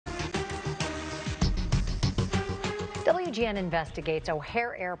WGN investigates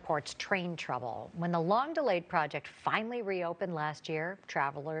O'Hare Airport's train trouble. When the long-delayed project finally reopened last year,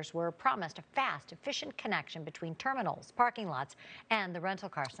 travelers were promised a fast, efficient connection between terminals, parking lots, and the rental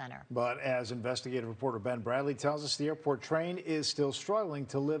car center. But as investigative reporter Ben Bradley tells us, the airport train is still struggling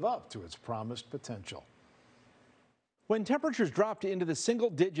to live up to its promised potential. When temperatures dropped into the single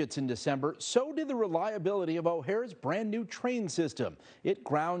digits in December, so did the reliability of O'Hare's brand new train system. It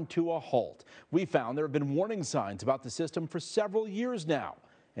ground to a halt. We found there have been warning signs about the system for several years now,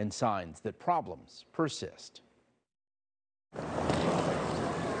 and signs that problems persist.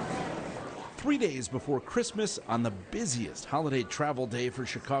 3 days before Christmas, on the busiest holiday travel day for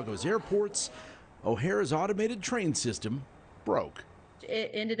Chicago's airports, O'Hare's automated train system broke.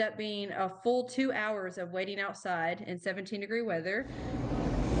 It ended up being a full 2 hours of waiting outside in 17-degree weather.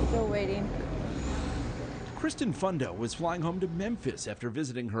 Still waiting. Kristen Fundo was flying home to Memphis after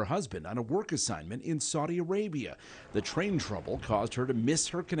visiting her husband on a work assignment in Saudi Arabia. The train trouble caused her to miss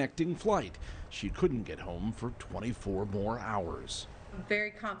her connecting flight. She couldn't get home for 24 more hours. I'm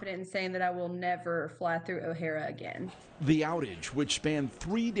very confident in saying that I will never fly through O'Hare again. The outage, which spanned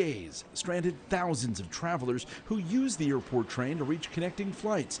 3 days, stranded thousands of travelers who used the airport train to reach connecting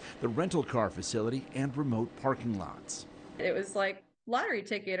flights, the rental car facility, and remote parking lots. It was like lottery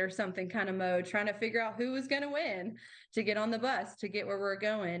ticket or something kind of mode, trying to figure out who was going to win to get on the bus to get where we're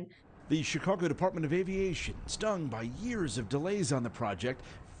going. The Chicago Department of Aviation, stung by years of delays on the project,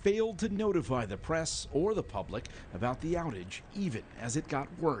 failed to notify the press or the public about the outage, even as it got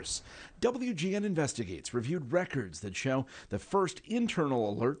worse. WGN Investigates reviewed records that show the first internal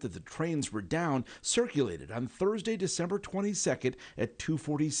alert that the trains were down circulated on Thursday, December 22nd at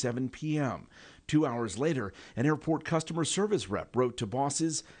 2:47 p.m. 2 hours later, an airport customer service rep wrote to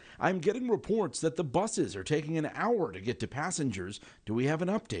bosses, "I'm getting reports that the buses are taking an hour to get to passengers. Do we have an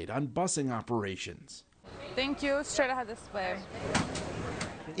update on busing operations?" Thank you. Straight ahead this way.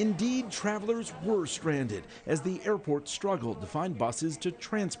 Indeed, travelers were stranded as the airport struggled to find buses to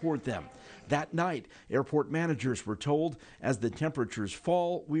transport them. That night, airport managers were told, as the temperatures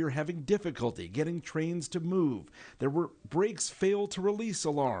fall, we are having difficulty getting trains to move. There were brakes fail to release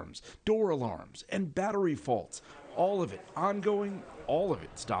alarms, door alarms, and battery faults. All of it ongoing, all of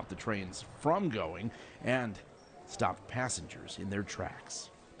it stopped the trains from going and stopped passengers in their tracks.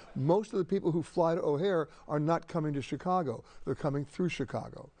 Most of the people who fly to O'Hare are not coming to Chicago. They're coming through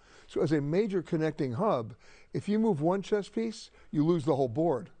Chicago. So as a major connecting hub, if you move one chess piece, you lose the whole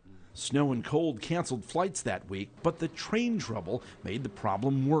board. Snow and cold canceled flights that week, but the train trouble made the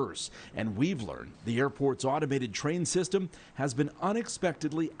problem worse. And we've learned the airport's automated train system has been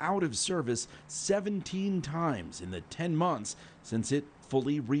unexpectedly out of service 17 times in the 10 months since it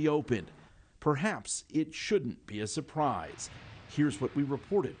fully reopened. Perhaps it shouldn't be a surprise. Here's what we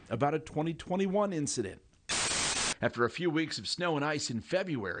reported about a 2021 incident. After a few weeks of snow and ice in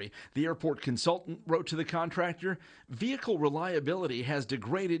February, the airport consultant wrote to the contractor, vehicle reliability has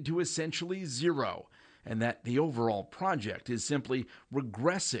degraded to essentially zero, and that the overall project is simply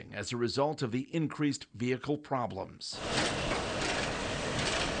regressing as a result of the increased vehicle problems.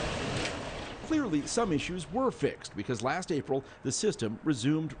 Clearly, some issues were fixed because last April, the system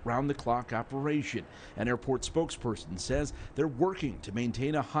resumed round-the-clock operation. An airport spokesperson says they're working to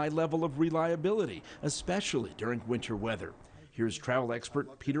maintain a high level of reliability, especially during winter weather. Here's travel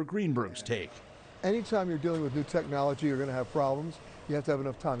expert Peter Greenberg's take. Anytime you're dealing with new technology, you're going to have problems. You have to have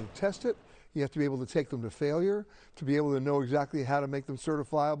enough time to test it. You have to be able to take them to failure, to be able to know exactly how to make them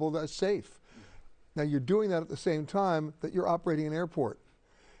certifiable as safe. Now, you're doing that at the same time that you're operating an airport.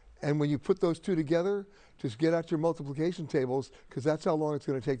 And when you put those two together, just get out your multiplication tables, because that's how long it's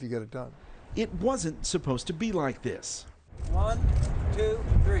going to take to get it done. It wasn't supposed to be like this. 1, 2,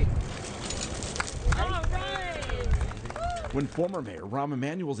 3. All right. When former Mayor Rahm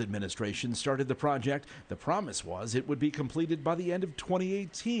Emanuel's administration started the project, the promise was it would be completed by the end of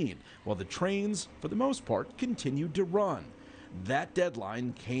 2018, while the trains, for the most part, continued to run. That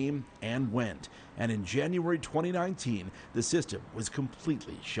deadline came and went, and in January 2019, the system was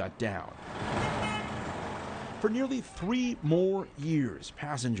completely shut down. For nearly 3 more years,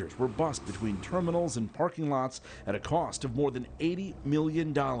 passengers were bussed between terminals and parking lots at a cost of more than $80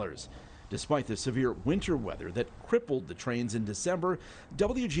 million. Despite the severe winter weather that crippled the trains in December,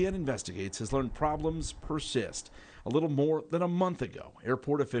 WGN Investigates has learned problems persist. A little more than a month ago,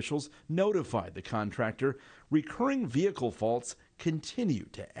 airport officials notified the contractor recurring vehicle faults continue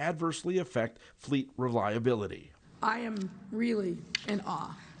to adversely affect fleet reliability. I am really in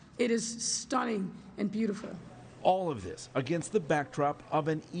awe. It is stunning and beautiful. All of this against the backdrop of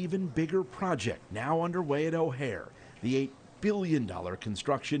an even bigger project now underway at O'Hare, the $8 billion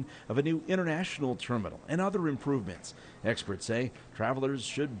construction of a new international terminal and other improvements. Experts say travelers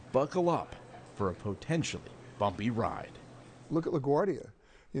should buckle up for a potentially bumpy ride. Look at LaGuardia.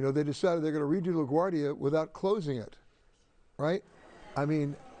 You know, they decided they're going to redo LaGuardia without closing it, right? I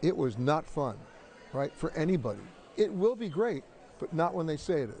mean, it was not fun, right, for anybody. It will be great, but not when they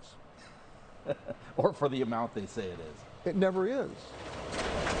say it is. Or for the amount they say it is. It never is.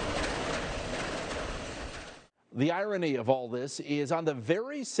 The irony of all this is on the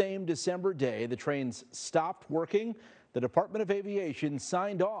very same December day the trains stopped working, the Department of Aviation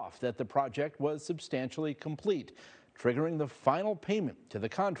signed off that the project was substantially complete, triggering the final payment to the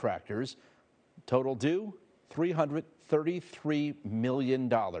contractors. Total due, $333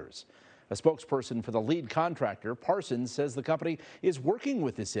 million. A spokesperson for the lead contractor, Parsons, says the company is working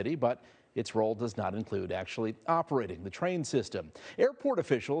with the city, but its role does not include actually operating the train system. Airport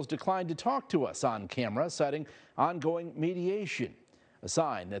officials declined to talk to us on camera, citing ongoing mediation, a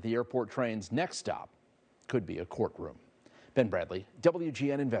sign that the airport train's next stop could be a courtroom. Ben Bradley,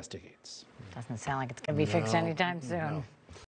 WGN Investigates. Doesn't sound like it's going to be fixed anytime soon. No.